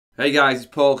Hey guys, it's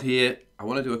Paul here. I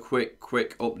want to do a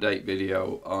quick update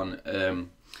video on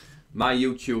my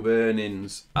YouTube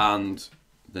earnings and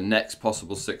the next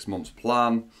possible 6 months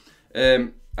plan.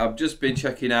 I've just been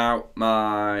checking out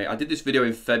I did this video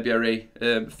in February,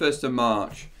 1st of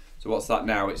March. So what's that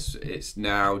now? It's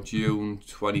now June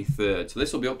 23rd. So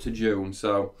this will be up to June.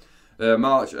 So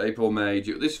March, April, May,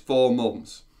 June. This is 4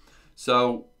 months.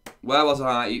 So where was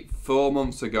I 4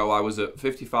 months ago? I was at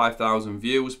 55,000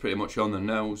 views, pretty much on the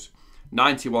nose,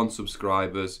 91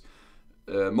 subscribers,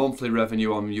 monthly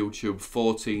revenue on YouTube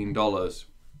 $14.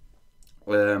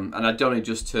 And I'd only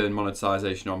just turned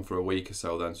monetization on for a week or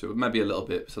so then, so maybe a little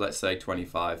bit. So let's say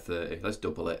 25, 30, let's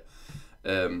double it,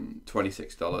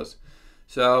 $26.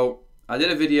 So I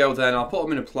did a video then. I'll put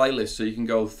them in a playlist so you can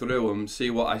go through and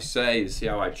see what I say, see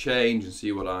how I change, and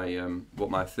see what what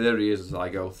my theory is as I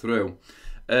go through.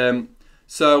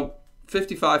 So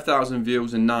 55,000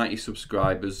 views and 90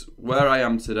 subscribers. Where I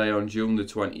am today on June the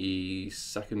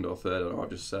 22nd or 3rd, I don't know what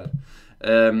I just said,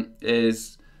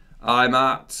 is I'm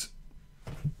at,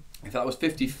 if that was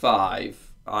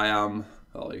 55, I am,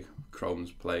 holy,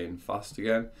 Chrome's playing fast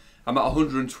again. I'm at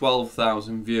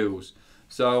 112,000 views.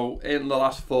 So in the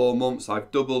last 4 months, I've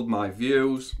doubled my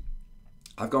views.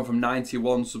 I've gone from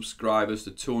 91 subscribers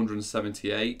to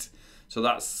 278. So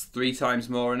that's 3 times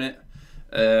more in it.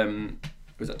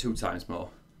 Was that 2 times more?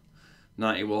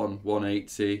 91,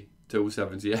 180,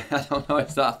 270. I don't know.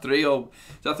 Is that 3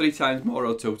 times more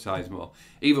or 2 times more?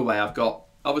 Either way, I've got.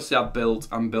 Obviously, I'm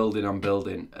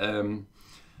building.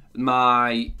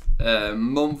 My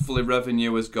monthly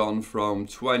revenue has gone from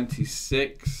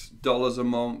 $26 a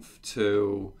month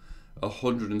to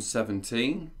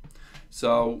 $117.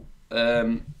 So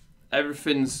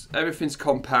everything's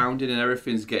compounding and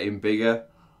everything's getting bigger.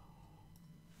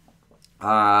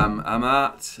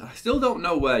 I still don't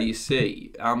know where you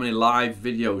see how many live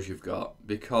videos you've got,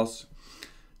 because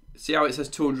see how it says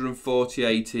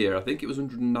 248 here? I think it was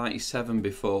 197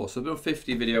 before, so there were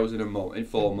 50 videos in a month, in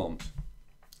 4 months.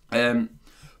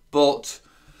 But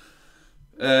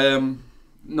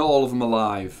not all of them are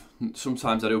live.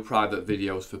 Sometimes I do private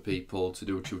videos for people to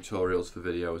do tutorials for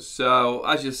videos. So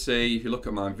as you see, if you look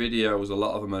at my videos, a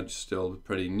lot of them are still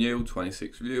pretty new.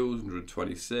 26 views,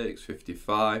 126,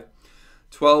 55.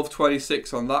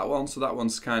 1226 on that one, so that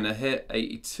one's kind of hit.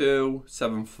 82,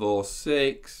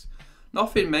 746.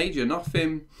 Nothing major,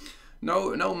 nothing,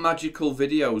 no magical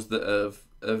videos that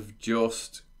have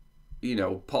just, you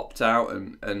know, popped out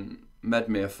and made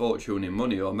me a fortune in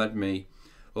money, or made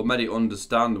it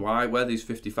understand where these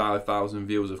 55,000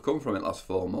 views have come from in the last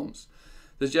 4 months.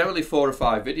 There's generally 4 or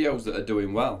 5 videos that are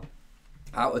doing well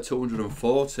out of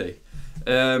 240.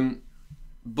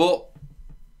 But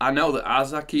I know that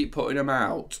as I keep putting them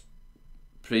out,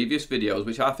 previous videos,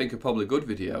 which I think are probably good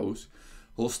videos,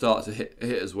 will start to hit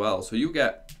as well. So you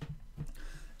get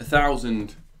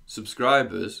 1,000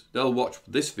 subscribers, they'll watch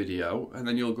this video, and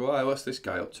then you'll go, oh, what's this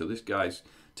guy up to? This guy's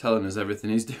telling us everything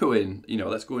he's doing. You know,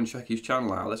 let's go and check his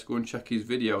channel out. Let's go and check his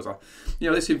videos. You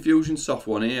know, this Infusionsoft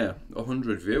one here,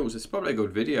 100 views. It's probably a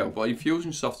good video, but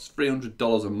Infusionsoft's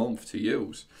 $300 a month to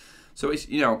use. So it's,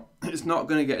 you know, it's not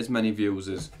going to get as many views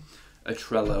as a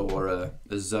Trello or a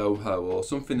Zoho or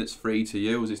something that's free to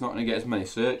use. It's not going to get as many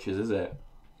searches, is it?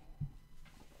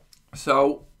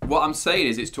 So what I'm saying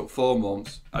is, it's took 4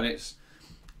 months and it's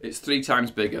 3 times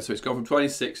bigger. So it's gone from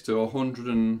 26 to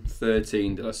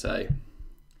 113. Did I say?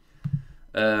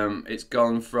 It's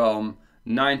gone from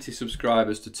 90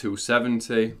 subscribers to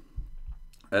 270.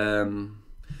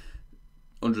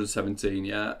 117.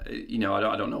 Yeah. You know,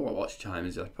 I don't know what watch time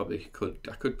is. I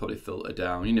could probably filter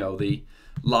down. You know, the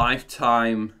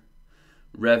lifetime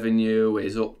revenue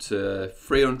is up to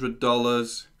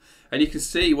 $300. And you can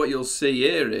see, what you'll see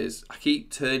here is I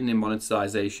keep turning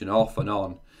monetization off and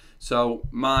on. So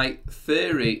my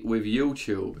theory with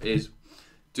YouTube is,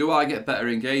 do I get better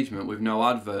engagement with no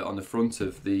advert on the front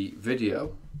of the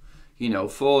video? You know,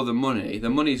 for the money.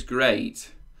 The money's great,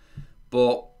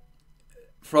 but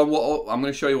from what I'm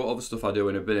going to show you what other stuff I do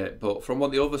in a minute, but from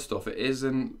what the other stuff, it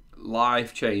isn't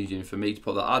life changing for me to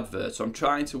put that advert. So I'm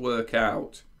trying to work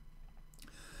out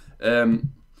if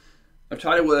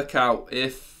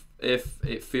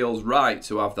it feels right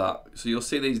to have that. So you'll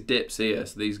see these dips here,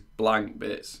 so these blank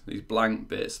bits.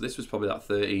 This was probably that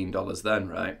 $13 then,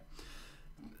 right?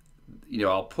 You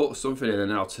know, I'll put something in and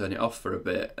then I'll turn it off for a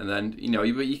bit, and then, you know,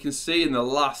 but you can see in the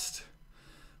last,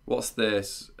 what's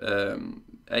this,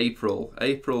 April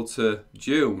to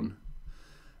June,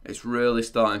 it's really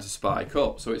starting to spike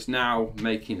up. So it's now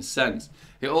making sense.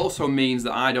 It also means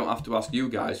that I don't have to ask you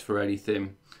guys for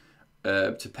anything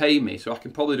to pay me, so I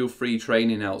can probably do free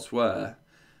training elsewhere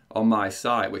on my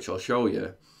site, which I'll show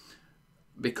you.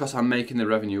 because I'm making the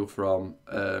revenue from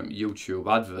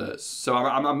YouTube adverts. So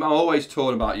I'm always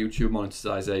talking about YouTube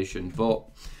monetization, but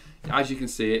as you can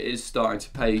see, it is starting to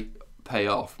pay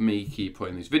off. Me keep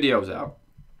putting these videos out,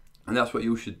 and that's what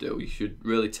you should do. You should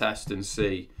really test and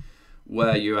see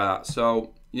where you're at.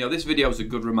 So this video is a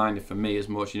good reminder for me as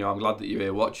much. I'm glad that you're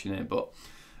here watching it, but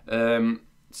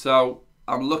so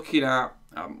I'm looking at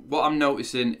what I'm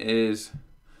noticing is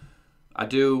I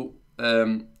do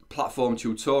platform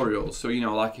tutorials. So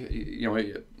like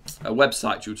a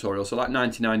website tutorial. So like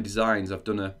 99 Designs, I've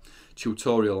done a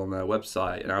tutorial on their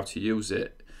website and how to use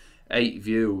it. 8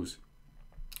 views.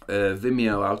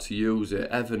 Vimeo, how to use it.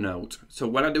 Evernote. So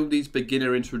when I do these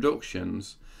beginner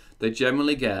introductions, they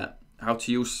generally get how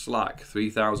to use Slack,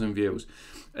 3,000 views.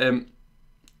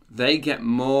 They get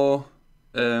more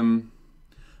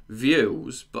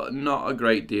views, but not a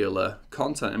great deal of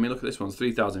content. I mean, look at this one,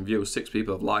 3,000 views, 6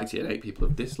 people have liked it and 8 people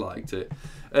have disliked it.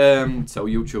 So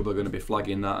YouTube are going to be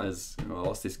flagging that as,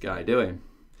 what's this guy doing?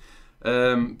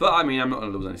 But I mean, I'm not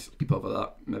going to lose any sleep over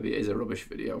that. Maybe it is a rubbish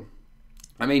video.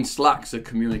 I mean, Slack's a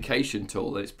communication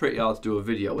tool, and it's pretty hard to do a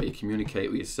video where you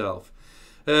communicate with yourself.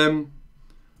 But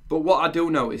what I do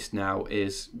notice now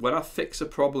is when I fix a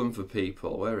problem for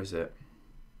people, where is it?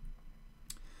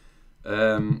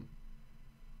 Where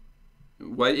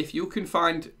if you can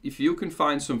find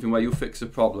something where you fix a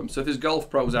problem. So if there's golf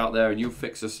pros out there and you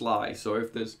fix a slice, or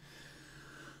if there's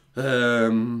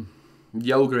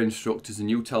yoga instructors and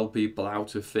you tell people how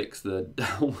to fix the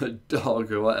downward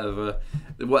dog or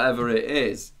whatever it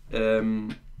is,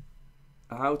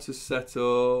 how to set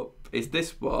up. It's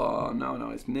this one. No,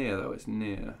 it's near though. It's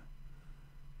near.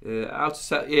 How to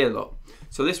set. Here, look.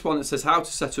 So this one that says how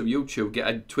to set up YouTube. Get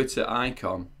a Twitter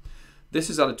icon. This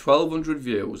has had 1,200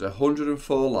 views,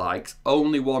 104 likes,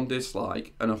 only 1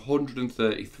 dislike, and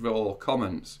 134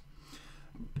 comments.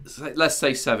 Let's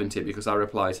say 70 because I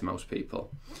reply to most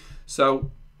people.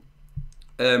 So,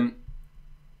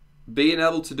 being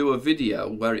able to do a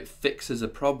video where it fixes a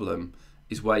problem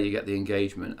is where you get the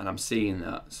engagement, and I'm seeing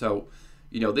that. So,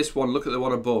 this one, look at the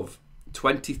one above,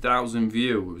 20,000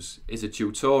 views is a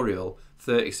tutorial,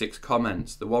 36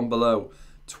 comments. The one below,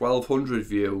 1,200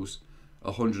 views,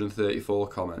 134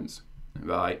 comments,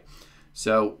 right?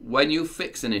 So when you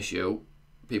fix an issue,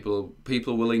 people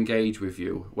will engage with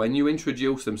you. When you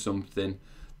introduce them something,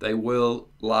 they will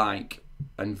like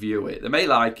and view it. They may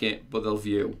like it, but they'll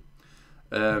view.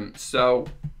 So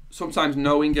sometimes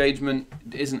no engagement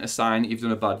isn't a sign that you've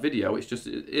done a bad video. It's just,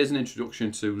 it is an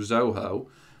introduction to Zoho.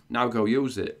 Now go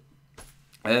use it.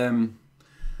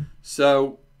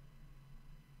 So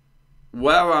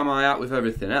where am I at with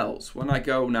everything else? When I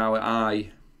go now,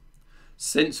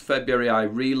 since February, I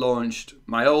relaunched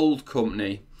my old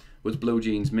company was Blue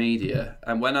Jeans Media,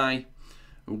 and when I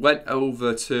went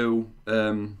over to,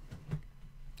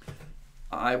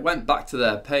 I went back to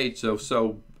their page.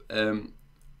 So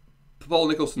Paul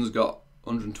Nicholson's got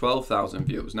 112,000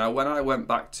 views. Now, when I went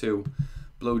back to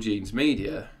Blue Jeans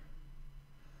Media,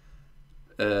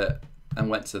 and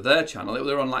went to their channel, they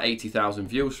were on like 80,000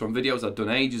 views from videos I'd done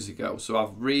ages ago. So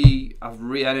I've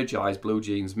re-energized Blue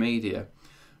Jeans Media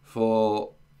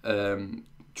for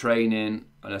training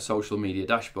and a social media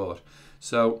dashboard.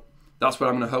 So that's where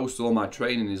I'm going to host all my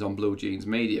training, is on Blue Jeans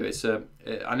Media. It's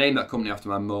I named that company after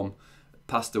my mum.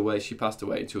 Passed away. She passed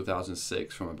away in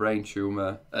 2006 from a brain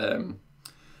tumor.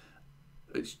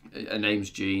 Her name's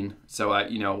Jean, so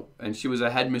and she was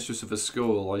a headmistress of a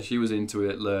school, and she was into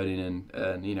it, learning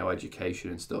and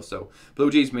education and stuff. So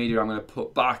Blue Jeans Media, I'm going to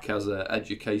put back as an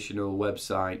educational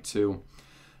website to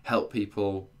help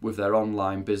people with their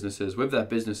online businesses, with their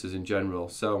businesses in general.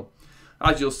 So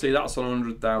as you'll see, that's on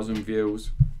 100,000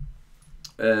 views,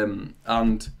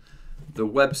 and the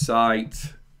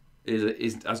website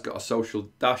has got a social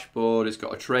dashboard. It's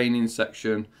got a training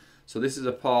section. So this is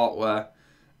a part where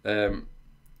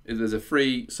there's a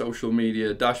free social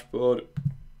media dashboard.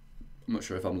 I'm not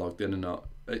sure if I'm logged in or not,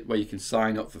 where you can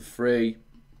sign up for free.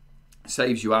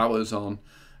 Saves you hours on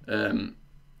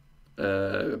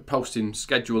posting,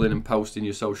 scheduling and posting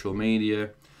your social media.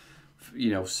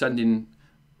 Sending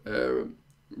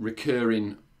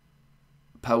recurring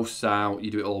posts out. You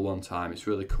do it all one time. It's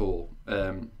really cool.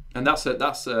 And that's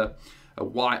a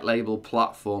white label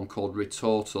platform called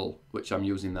Retortal, which I'm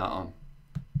using that on.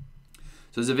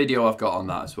 So there's a video I've got on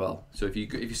that as well. So if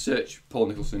you search Paul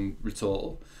Nicholson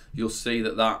Retortal, you'll see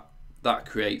that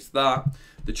creates that.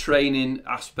 The training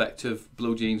aspect of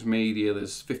Blue Jeans Media,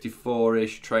 there's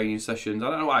 54-ish training sessions. I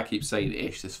don't know why I keep saying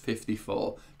ish. There's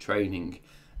 54 training.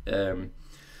 There's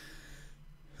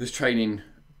training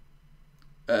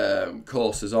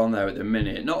courses on there at the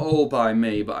minute. Not all by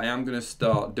me, but I am going to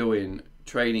start doing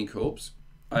training hubs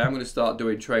I am going to start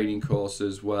doing training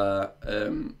courses where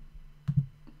I'm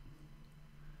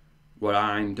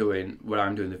doing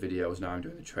the videos and I'm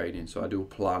doing the training. So I do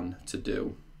plan to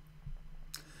do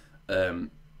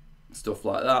stuff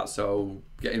like that. So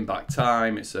getting back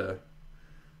time, it's a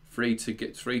free to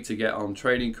get on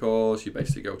training course. You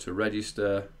basically go to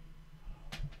register,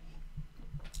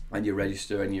 and you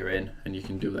register and you're in, and you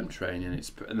can do them training.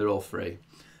 And they're all free.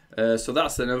 So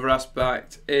that's another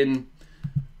aspect. In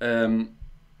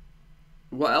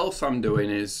what else I'm doing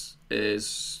is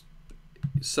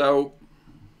so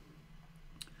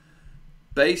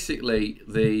basically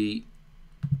the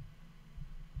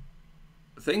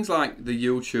things like the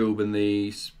YouTube and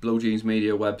the Blue Jeans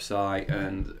Media website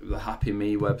and the Happy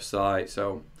Me website.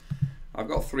 So I've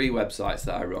got 3 websites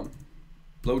that I run: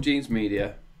 Blue Jeans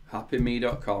Media,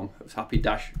 happyme.com, it's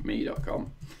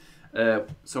happy-me.com.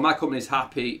 So my company is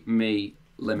Happy Me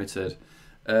Limited,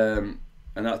 and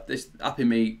this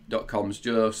happyme.com is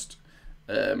just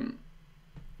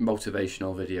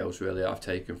motivational videos really I've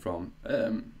taken from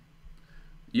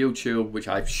YouTube, which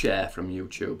I share from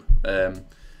YouTube.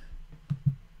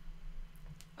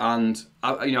 And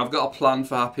I've got a plan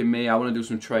for Happy Me. I want to do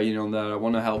some training on there. I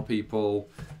want to help people,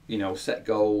 set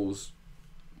goals,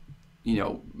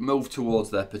 move towards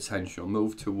their potential,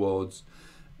 move towards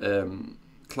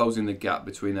closing the gap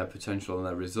between their potential and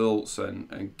their results,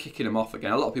 and kicking them off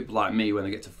again. A lot of people like me, when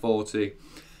they get to 40,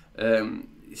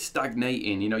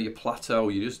 stagnating. You plateau.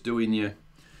 You're just doing your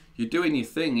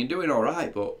thing. You're doing all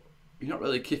right, but you're not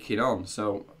really kicking on.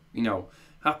 So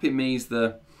Happy Me's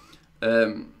the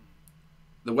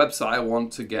website I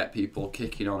want to get people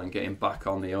kicking on and getting back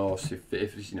on the horse, if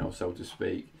so to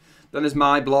speak. Then there's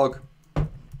my blog,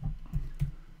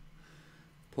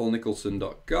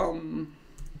 paulnicholson.com,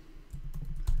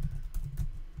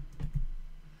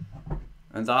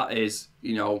 and that is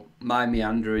my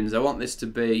meanderings. I want this to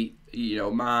be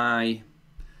I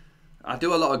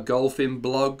do a lot of golfing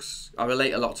blogs. I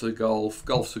relate a lot to golf.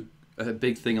 Golf's a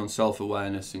big thing on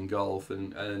self-awareness in golf,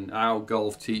 and how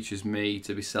golf teaches me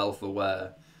to be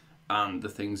self-aware, and the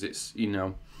things it's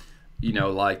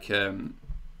like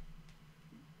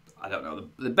I don't know,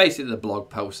 basically the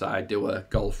blog posts I do are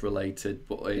golf related,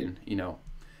 but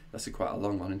that's quite a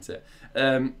long one, isn't it?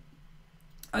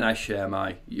 And I share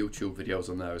my YouTube videos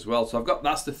on there as well. So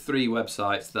that's the 3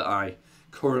 websites that I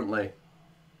currently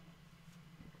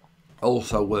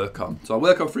also work on. So I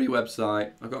work on 3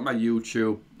 websites. I've got my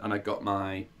YouTube and I've got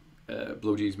my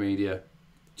Blue Jeans Media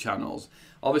channels.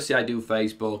 Obviously I do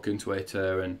Facebook and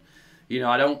Twitter, and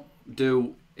I don't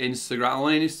do Instagram. I'm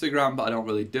on Instagram, but I don't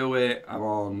really do it. I'm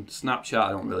on Snapchat. I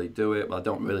don't really do it. Well, I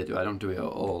don't do it at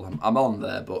all. I'm on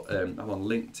there, but I'm on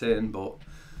LinkedIn, but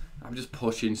I'm just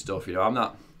pushing stuff. I'm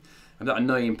that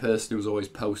annoying person who's always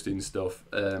posting stuff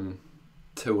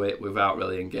to it without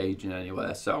really engaging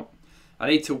anywhere. So I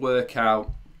need to work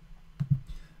out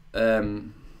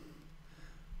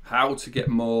how to get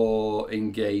more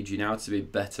engaging, how to be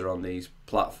better on these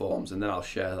platforms, and then I'll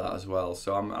share that as well.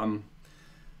 So I'm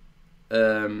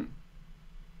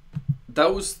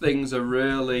those things are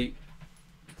really,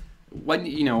 when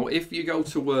if you go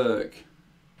to work,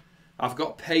 I've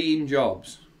got paying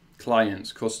jobs,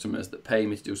 clients, customers that pay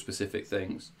me to do specific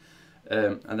things,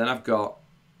 and then I've got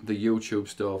the YouTube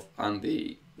stuff and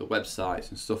the websites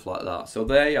and stuff like that. So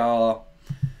they are,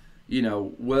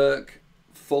 work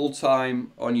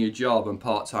full-time on your job and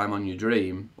part-time on your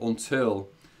dream, until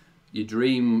your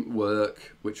dream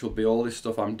work, which will be all this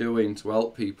stuff I'm doing to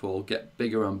help people get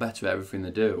bigger and better at everything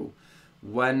they do.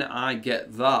 When I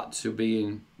get that to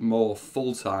being more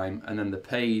full-time, and then the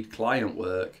paid client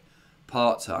work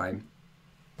part-time,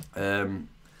 then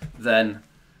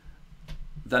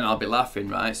I'll be laughing,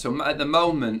 right? So at the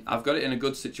moment, I've got it in a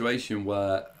good situation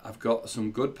where I've got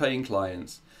some good paying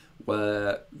clients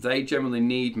where they generally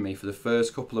need me for the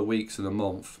first couple of weeks of the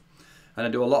month, and I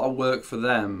do a lot of work for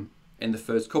them in the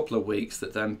first couple of weeks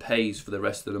that then pays for the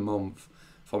rest of the month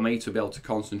for me to be able to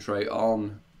concentrate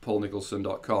on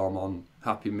paulnicholson.com, on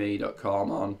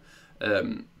happyme.com, on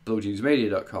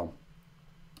bluejeansmedia.com.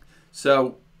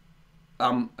 So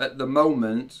I'm at the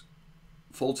moment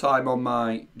full-time on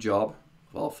my job,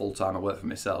 well, full-time, I work for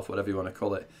myself, whatever you want to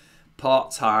call it,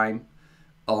 part-time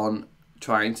on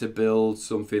trying to build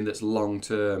something that's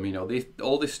long-term.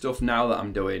 All this stuff now that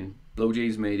I'm doing, Blue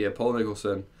Jeans Media, Paul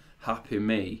Nicholson, Happy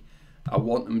Me, I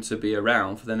want them to be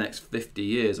around for the next 50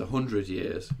 years, 100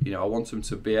 years. I want them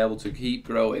to be able to keep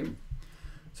growing.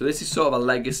 So this is sort of a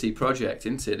legacy project,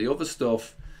 isn't it? The other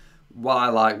stuff, while I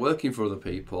like working for other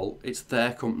people, it's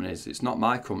their companies. It's not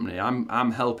my company.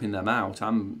 I'm helping them out.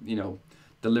 I'm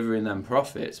delivering them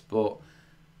profits, but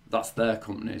that's their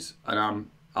companies, and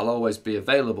I'm I'll always be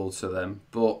available to them,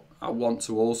 but I want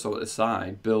to also at the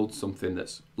side build something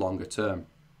that's longer term.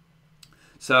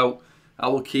 So I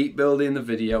will keep building the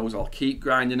videos, I'll keep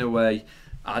grinding away,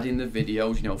 adding the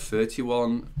videos, you know,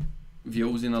 31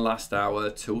 views in the last hour,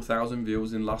 2,000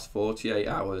 views in the last 48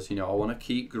 hours. You know, I want to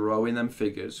keep growing them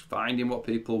figures, finding what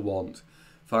people want,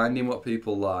 finding what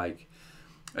people like,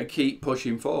 and keep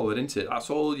pushing forward, isn't it? That's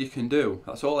all you can do.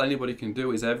 That's all anybody can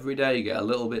do, is every day get a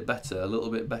little bit better, a little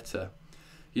bit better.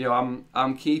 You know,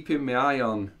 I'm keeping my eye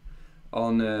on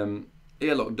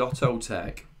here, look, Dotto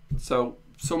Tech. So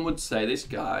some would say this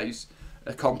guy's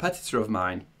a competitor of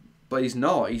mine, but he's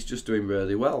not. He's just doing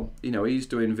really well. You know, he's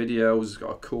doing videos, he's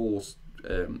got a cool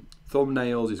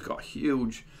thumbnails, he's got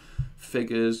huge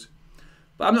figures.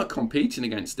 But I'm not competing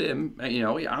against him. You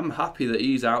know, I'm happy that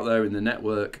he's out there in the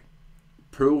network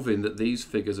proving that these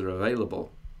figures are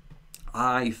available.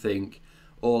 I think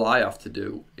all I have to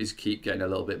do is keep getting a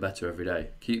little bit better every day.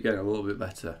 Keep getting a little bit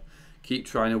better. Keep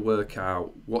trying to work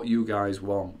out what you guys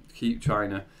want. Keep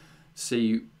trying to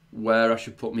see where I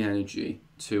should put my energy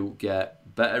to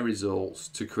get better results,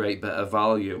 to create better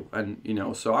value. And you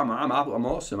know, so I'm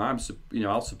awesome.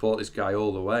 I'll support this guy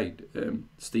all the way,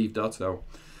 Steve Dotto,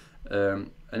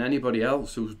 and anybody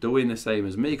else who's doing the same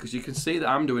as me, because you can see that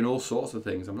I'm doing all sorts of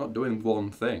things. I'm not doing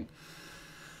one thing.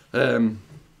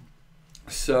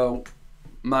 So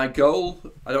my goal,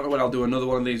 I don't know when I'll do another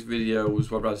one of these videos,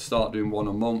 whether I'll start doing one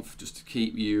a month, just to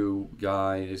keep you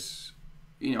guys,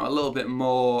 you know, a little bit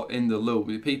more in the loop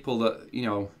with people that, you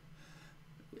know,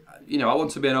 I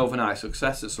want to be an overnight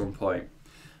success at some point,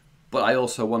 but I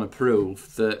also want to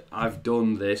prove that I've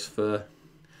done this for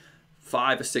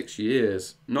 5 or 6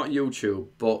 years, not YouTube,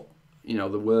 but, you know,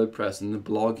 the WordPress and the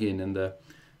blogging and the,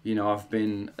 you know, I've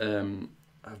been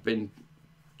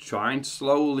trying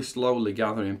slowly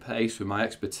gathering pace with my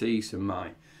expertise and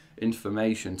my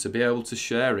information to be able to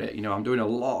share it. You know, I'm doing a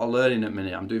lot of learning at the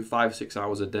minute. I'm doing 5 or 6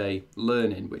 hours a day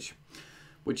learning, which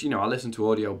you know, I listen to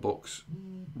audio books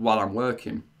while I'm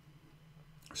working.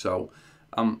 So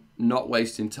I'm not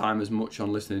wasting time as much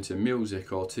on listening to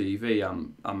music or TV.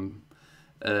 I'm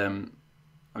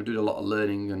doing a lot of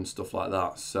learning and stuff like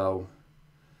that. So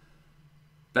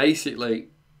basically,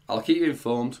 I'll keep you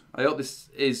informed. I hope this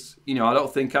is, you know, I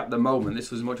don't think at the moment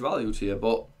this was much value to you,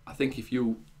 but I think if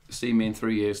you see me in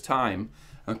 3 years' time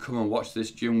and come and watch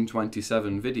this June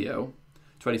 27 video,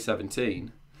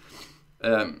 2017,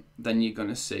 then you're going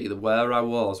to see where I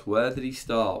was, where did he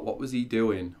start, what was he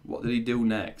doing, what did he do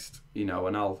next, you know,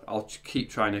 and I'll keep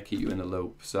trying to keep you in the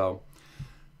loop. So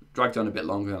dragged on a bit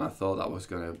longer than I thought that was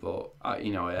going to, but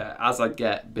you know, as I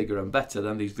get bigger and better,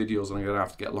 then these videos are going to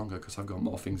have to get longer because I've got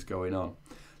more things going on.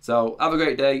 So have a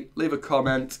great day. Leave a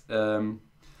comment.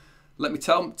 Let me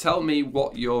tell me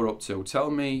what you're up to. Tell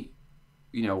me,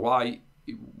 you know,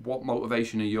 what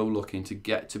motivation are you looking to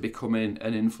get to becoming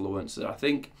an influencer? I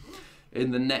think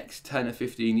in the next 10 or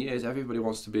 15 years, everybody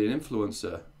wants to be an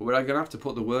influencer. But we're going to have to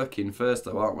put the work in first,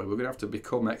 though, aren't we? We're going to have to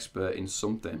become expert in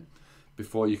something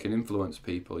before you can influence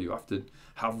people. You have to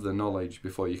have the knowledge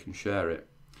before you can share it.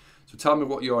 So tell me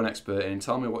what you're an expert in.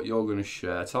 Tell me what you're going to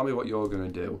share. Tell me what you're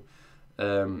going to do.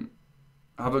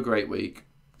 Have a great week.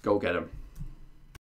 Go get 'em.